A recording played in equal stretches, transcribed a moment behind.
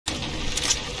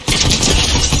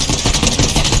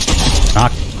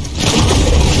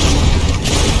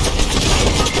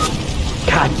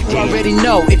God, you already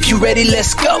know. If you ready,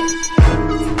 let's go.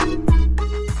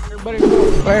 Everybody,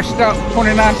 last stop,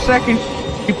 29 seconds.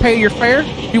 You pay your fare.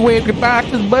 You wave goodbye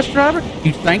to the bus driver.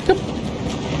 You thank him.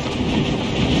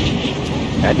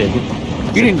 I didn't.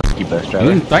 You didn't. Thank you, bus driver.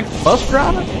 You didn't thank the bus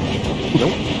driver?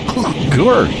 Nope.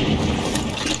 Good.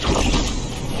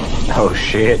 Oh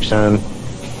shit, son.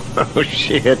 Oh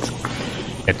shit.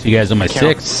 Got two guys on my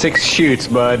Count 6. 6 shoots,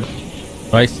 bud.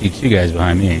 Oh, I see 2 guys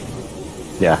behind me.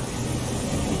 Yeah.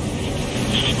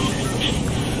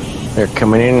 They're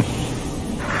coming in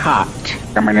hot.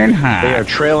 Coming in hot. They are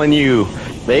trailing you.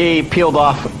 They peeled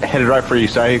off, headed right for you,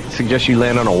 so I suggest you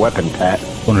land on a weapon, Pat.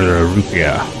 Under the roof,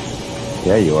 yeah.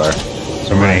 Yeah, you are.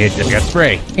 So I'm gonna hit this. Got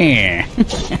spray. Yeah.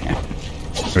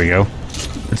 There we go.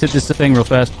 Let's hit this thing real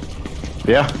fast.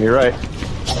 Yeah, you're right.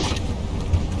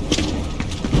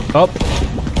 Oh.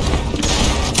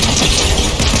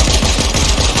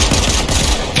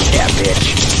 Yeah, bitch.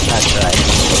 That's right.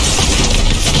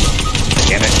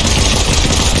 Damn it.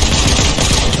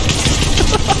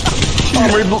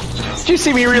 Did you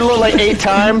see me reload like 8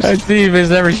 times? I see if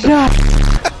it's every shot.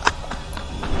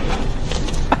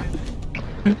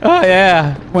 Oh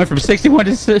yeah, went from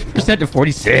 61% to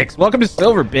 46. Welcome to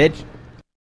silver, bitch.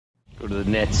 Go to the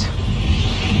nets.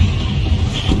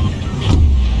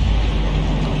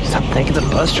 Stop thanking the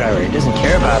bus driver. He doesn't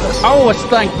care about us. Oh, let's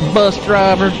thank the bus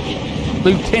driver,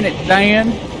 Lieutenant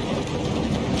Dan.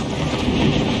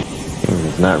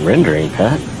 It's not rendering,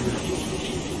 Pat.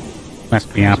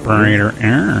 Must be operator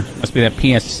error. Must be that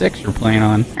PS6 you're playing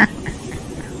on.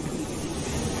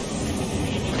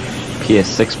 PS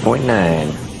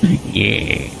 6.9.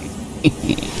 Yeah.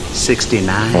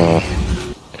 69.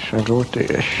 Should I go with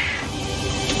this?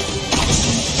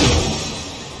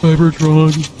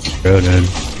 Cybertron. Go then.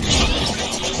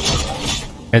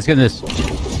 Let's get this.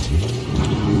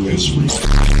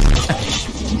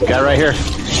 Guy right here.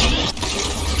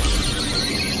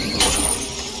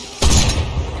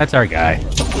 That's our guy.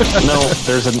 No,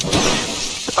 there's a.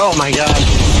 Oh my god.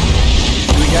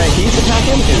 The guy he's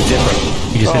attacking is different.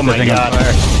 You just hit the thing on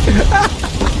fire.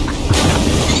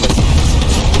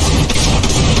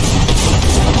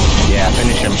 Yeah,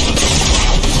 finish him.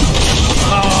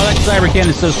 Oh, that cyber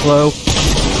cannon is so slow.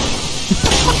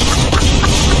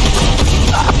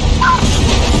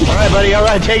 Alright, buddy,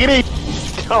 alright, take it easy.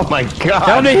 Oh my god.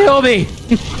 Tell me, heal me.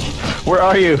 Where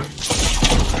are you?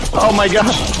 Oh my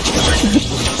god.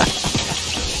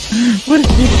 What is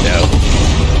this now?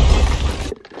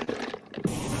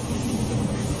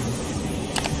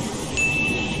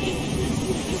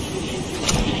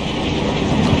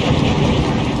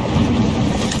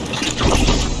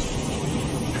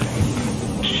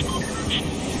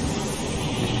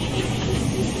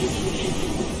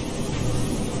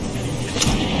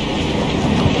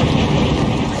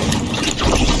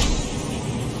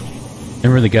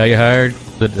 Remember the guy you hired?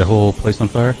 Lit the whole place on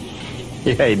fire?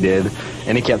 Yeah, he did.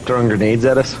 And he kept throwing grenades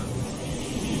at us.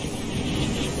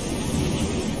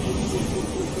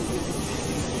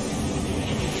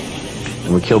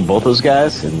 And we killed both those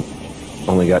guys and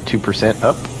only got 2%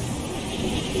 up.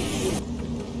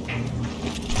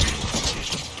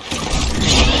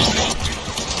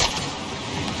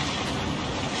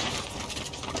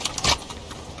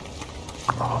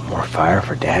 Oh, more fire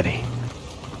for Daddy.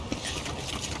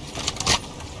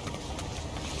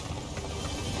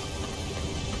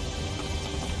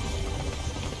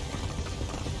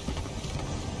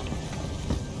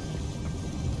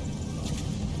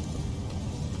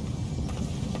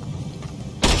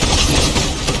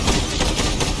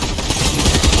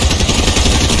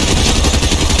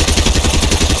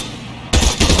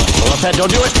 Pat,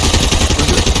 don't do it!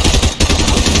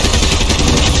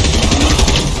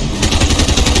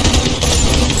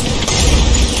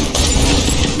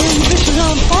 Man, this is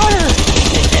on fire!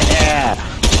 Yeah!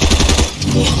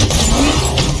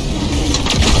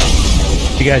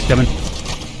 You guys coming?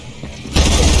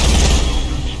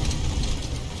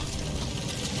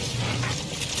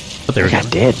 But they were got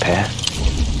dead, Pat.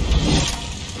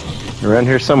 Around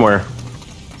here somewhere.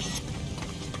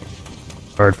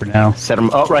 Hard for now. Set him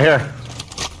up right here.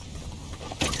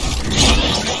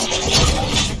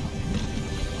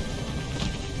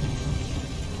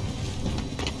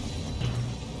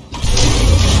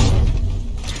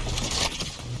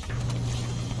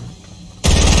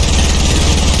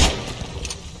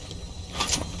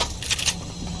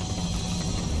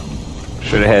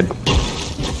 Should have had.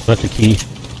 Left the key.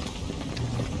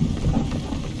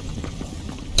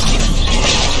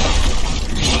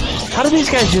 How do these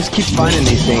guys just keep finding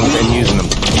these things and using them?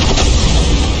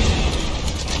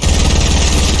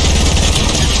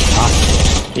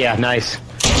 Yeah, nice.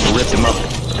 Ripped him up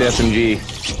with the SMG.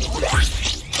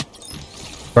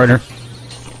 Partner.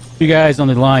 Two guys on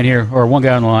the line here, or one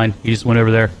guy on the line. He just went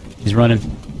over there. He's running.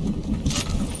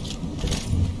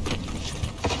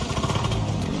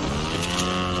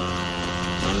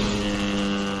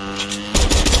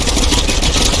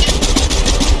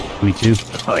 Me too.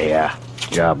 Oh yeah.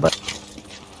 Good job, but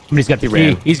Somebody's got the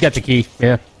key. He's got the key.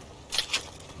 Yeah.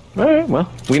 all right.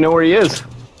 Well, we know where he is.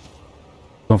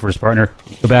 Going for his partner.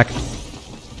 Go back.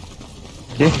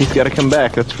 Yeah, he's got to come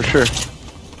back. That's for sure.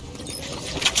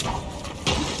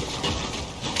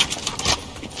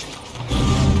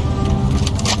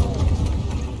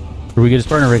 Where we get his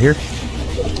partner? Right here.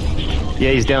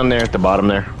 Yeah, he's down there at the bottom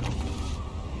there.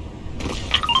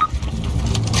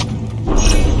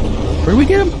 Where do we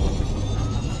get him?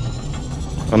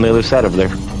 On the other side over there.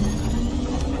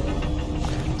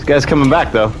 This guy's coming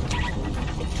back though.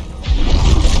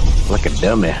 Like a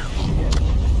dummy.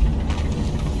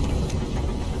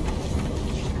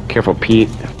 Careful, Pete.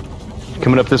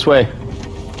 Coming up this way.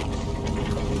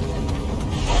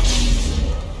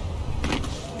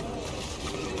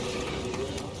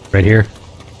 Right here.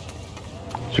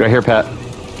 It's right here, Pat.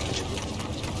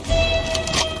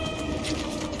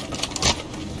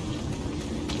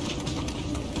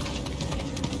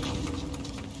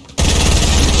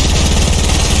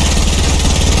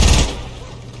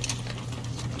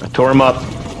 I tore him up.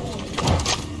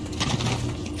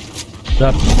 What's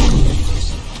up?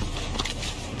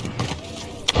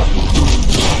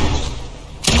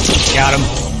 Got him.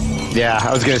 Yeah,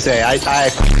 I was gonna say,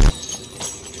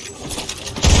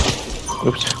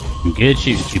 Oops. Good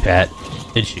shoot, Two Pat.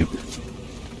 Good shoot.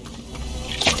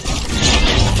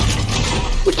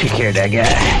 We'll take care of that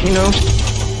guy, you know?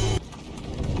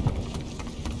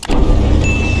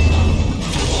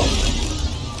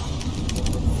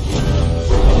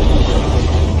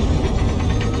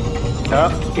 Oh,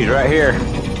 he's right here.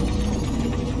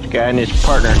 This guy and his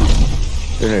partner.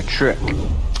 They're in a trick.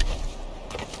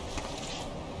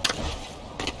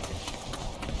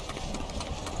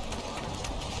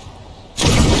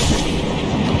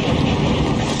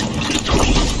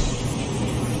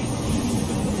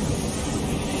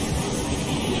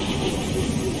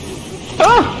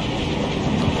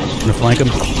 Gonna flank him.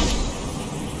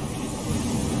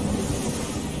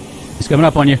 He's coming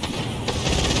up on you.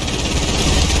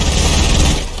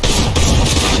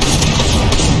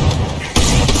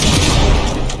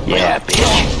 Yeah,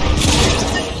 bitch.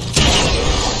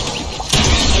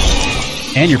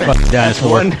 And you're fucking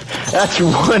dinosaur. That's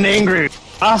one angry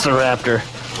Velociraptor.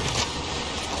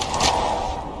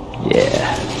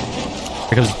 Yeah.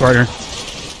 Here comes his partner.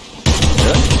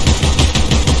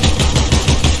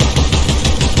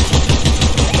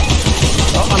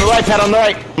 Oh, on the right, Pat, on the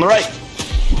right. On the right.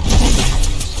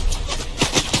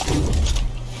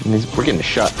 We're getting a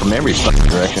shot from every fucking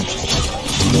direction.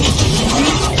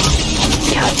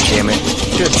 God damn it.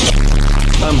 Just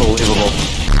unbelievable.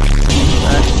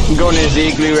 I'm going to his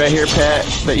igloo right here, Pat,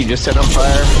 that you just set on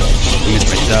fire. He gets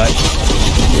my shot.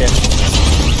 Yeah.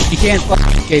 You can't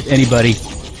fucking escape anybody.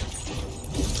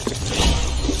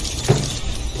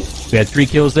 We had 3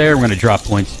 kills there. We're gonna drop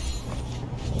points.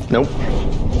 Nope.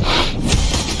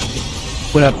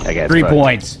 Put up I got 3 fucked.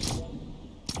 points.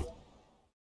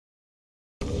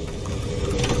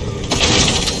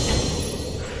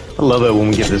 I love it when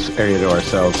we get this area to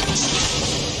ourselves.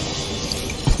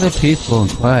 So peaceful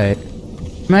and quiet.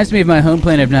 Reminds me of my home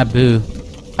planet of Naboo.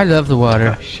 I love the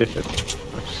water. Oh, shit. Oh,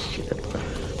 shit.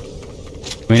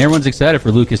 I mean, everyone's excited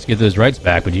for Lucas to get those rights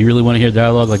back, but do you really want to hear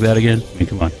dialogue like that again? I mean,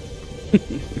 come on.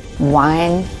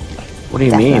 Wine. What do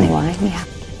you Definitely mean? wine, yeah.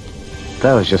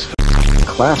 That was just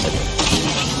classic.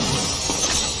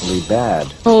 Really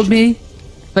bad. Told me,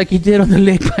 like he did on the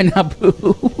lake by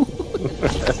Naboo.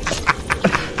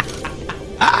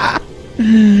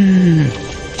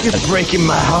 You're breaking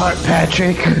my heart,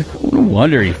 Patrick. No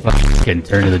wonder he fucking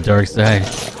turned to the dark side.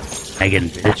 Megan,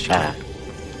 bitch.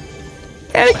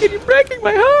 Anakin, you're breaking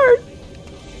my heart.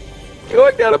 You're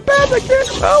going down a path I can't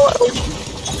follow.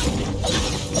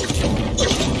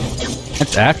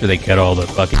 That's after they cut all the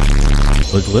fucking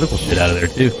political shit out of there,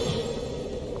 too.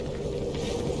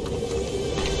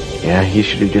 Yeah, he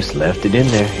should have just left it in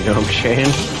there, you know what I'm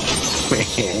saying?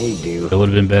 Hey, dude. It would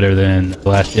have been better than The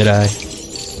Last Jedi.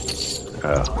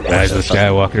 Oh, Rise of the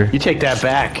Skywalker. You take that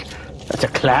back. That's a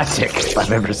classic if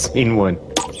I've ever seen one.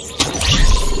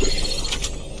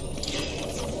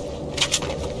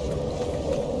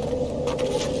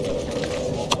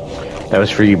 That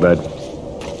was for you, bud.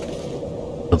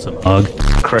 Feel some hug.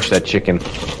 Crush that chicken.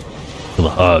 Feel the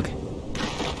hug.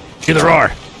 Hear the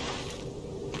roar.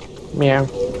 Meow.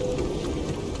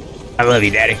 I love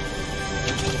you, Daddy.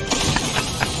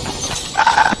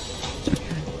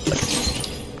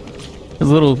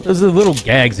 Those little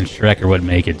gags in Shrek are what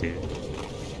make it, dude.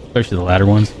 Especially the latter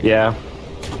ones. Yeah.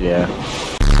 Yeah.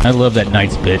 I love that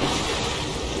Knight's bit.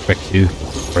 Shrek 2.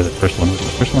 Or the first one. Was it the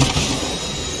first one?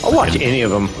 I'll watch any of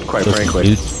them, quite frankly.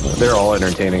 Dudes. They're all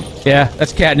entertaining. Yeah,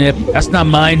 that's catnip. That's not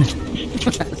mine.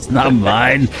 That's not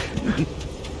mine.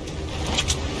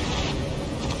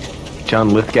 John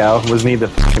Lithgow, wasn't he the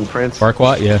fucking prince?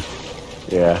 Farquaad, yeah.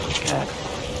 Yeah. God.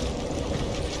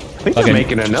 I think they're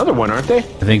making another one, aren't they? I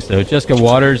think so. Jessica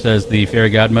Waters as the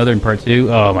fairy godmother in part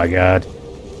 2. Oh my god.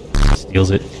 Steals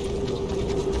it.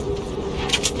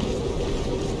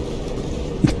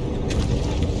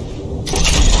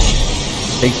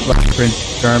 Takes fucking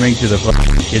Prince Charming to the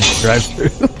fucking kids drive-thru.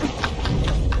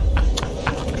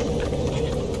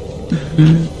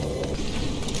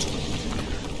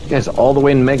 You guys all the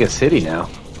way in Mega City now.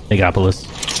 Megapolis.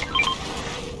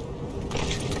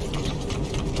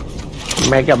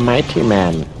 Mega Mighty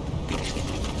Man.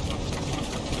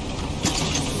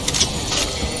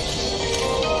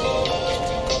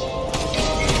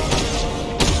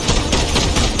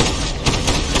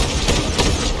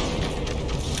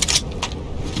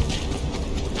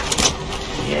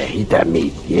 Yeah, eat that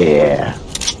meat. Yeah.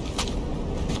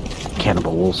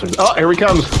 Cannibal wolves are... Oh, here he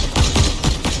comes.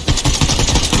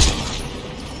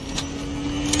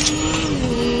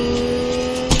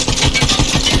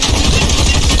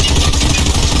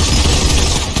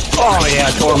 Oh yeah,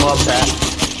 I tore him up, Pat.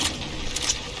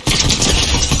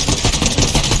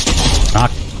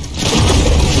 Knock.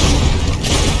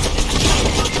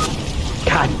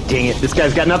 God dang it, this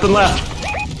guy's got nothing left.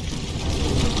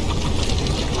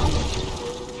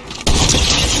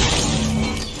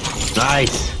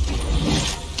 Nice.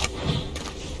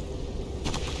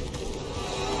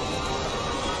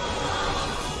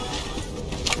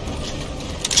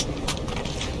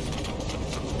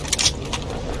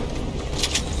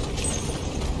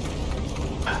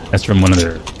 That's from one of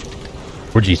their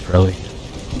orgies, probably.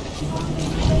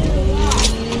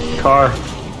 Car.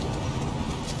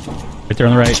 Right there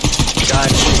on the right. Guy.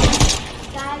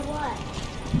 Guy what?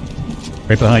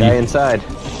 Right behind Guy you. inside.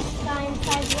 Guy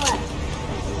inside what?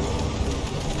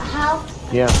 A house?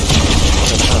 Yeah.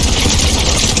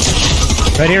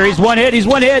 Right here, he's one hit,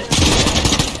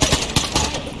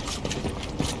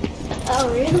 Oh,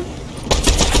 really?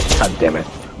 God damn it.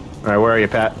 Alright, where are you,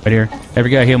 Pat? Right here.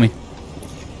 Every guy heal me.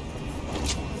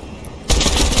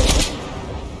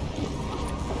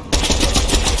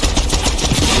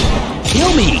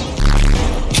 Heal me!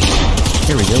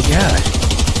 Here we go, gosh.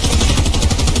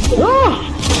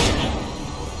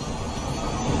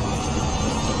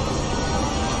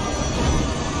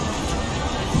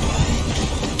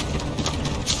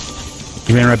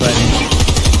 You ran right by me.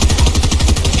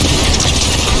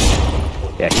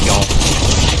 Yeah, keep going.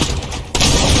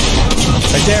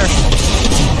 Right there.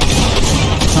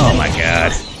 Oh my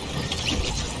god.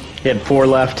 He had 4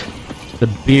 left. The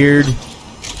beard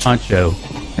poncho.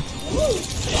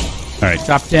 Alright,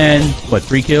 top 10. What,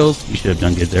 3 kills? You should have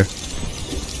done good there.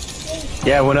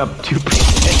 Yeah, it went up 2%.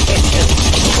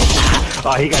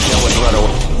 Oh, he got dealt with right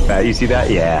away. Pat, you see that?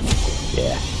 Yeah.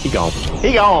 Yeah. He gone.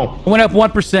 He gone. It went up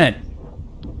 1%.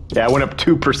 Yeah, it went up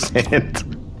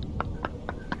 2%.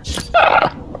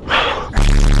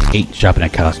 Hate shopping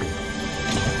at Costco.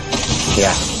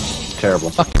 Yeah. Terrible.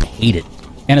 Fucking hate it.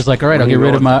 And it's like, alright, I'll get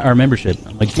rid of our membership.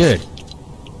 I'm like, good.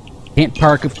 Can't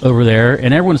park over there,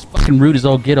 and everyone's fucking rude as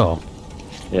all get all.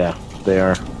 Yeah, they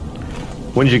are.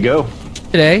 When did you go?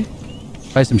 Today,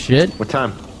 buy some shit. What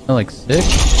time? I'm like 6.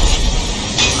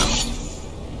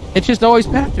 It's just always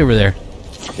packed over there.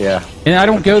 Yeah. And I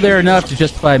don't go there enough to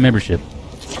justify a membership.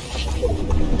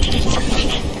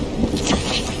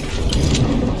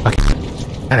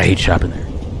 God, I hate shopping there.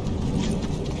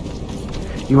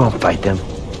 You won't fight them.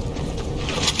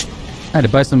 I had to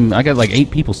buy some. I got like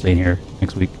 8 people staying here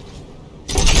next week.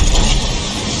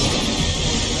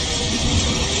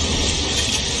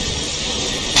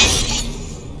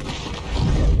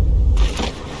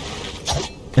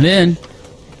 And then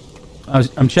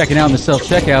I'm checking out in the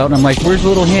self-checkout, and I'm like, "Where's the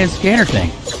little hand scanner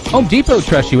thing?" Home Depot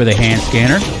trusts you with a hand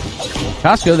scanner.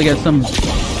 Costco, they got some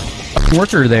fucking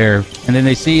worker there, and then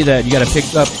they see that you got to pick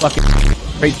up fucking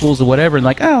cratefuls or whatever, and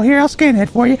like, "Oh, here, I'll scan that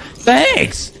for you.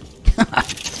 Thanks."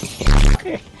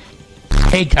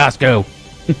 Hey, Costco.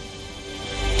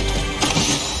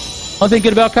 One thing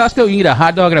good about Costco, you can get a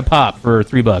hot dog and a pop for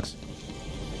 $3.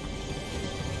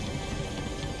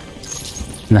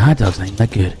 And the hot dog's not even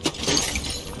that good.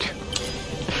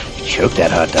 Choke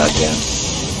that hot dog down.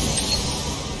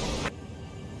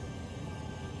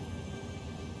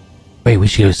 Wait, we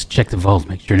should go check the vault,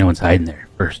 make sure no one's hiding there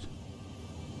first.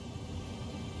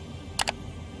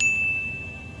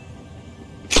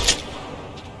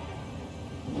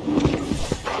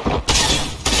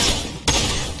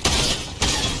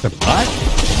 The bot?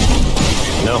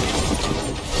 No.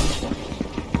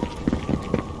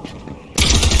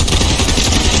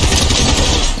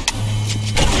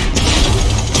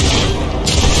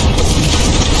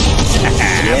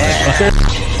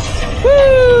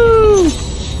 Woo!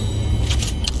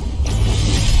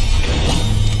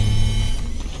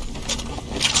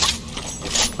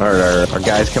 Our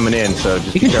guy's coming in, so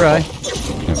just He can be try.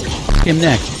 careful. Him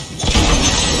next.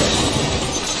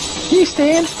 You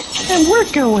stand, and we're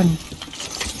going.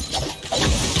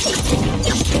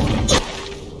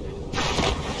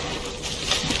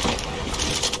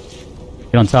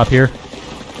 Get on top here.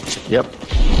 Yep.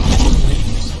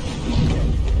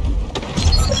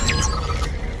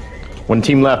 One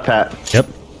team left, Pat. Yep.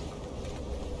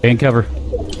 Stay in cover.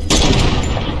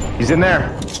 He's in there.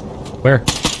 Where?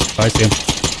 Oh, I see him.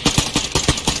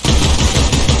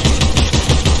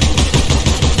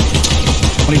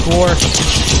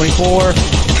 $24.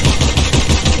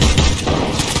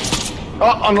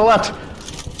 Oh, on the left.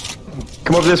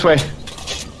 Come over this way.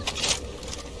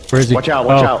 Where is he? Watch out,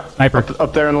 watch Oh, out. Sniper.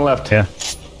 Up there on the left. Yeah.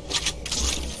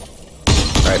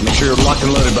 Alright, make sure you're locked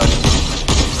and loaded, bud.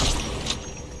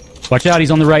 Watch out,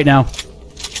 he's on the right now.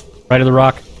 Right of the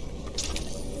rock.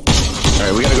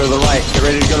 Alright, we gotta go to the right. Get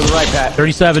ready to go to the right, Pat.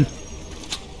 37.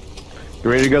 Get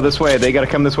ready to go this way. They gotta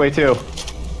come this way, too.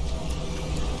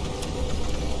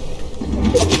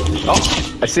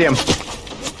 Oh, I see him.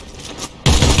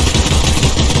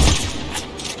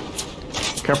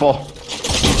 Careful.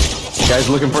 Guy's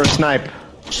looking for a snipe.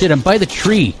 Shit, I'm by the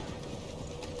tree.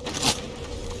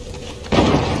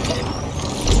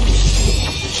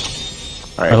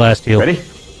 Alright. Our last heal. Ready?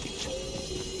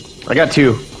 I got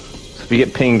two. So if you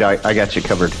get pinged, I got you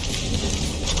covered.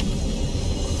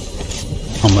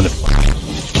 Oh, motherfucker.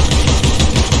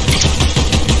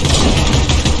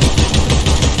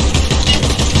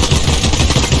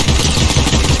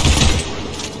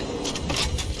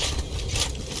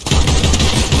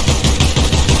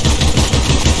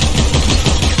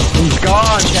 He's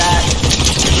gone, Jack.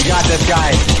 We got this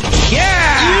guy.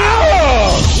 Yeah!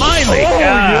 Finally! Oh,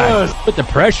 God. yes. Put the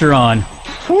pressure on.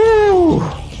 Woo!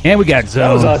 And we got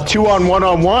That was zoned. a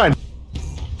 2-on-1-on-1.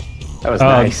 That was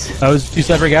nice. That was two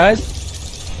separate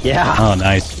guys? Yeah. Oh,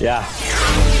 nice. Yeah.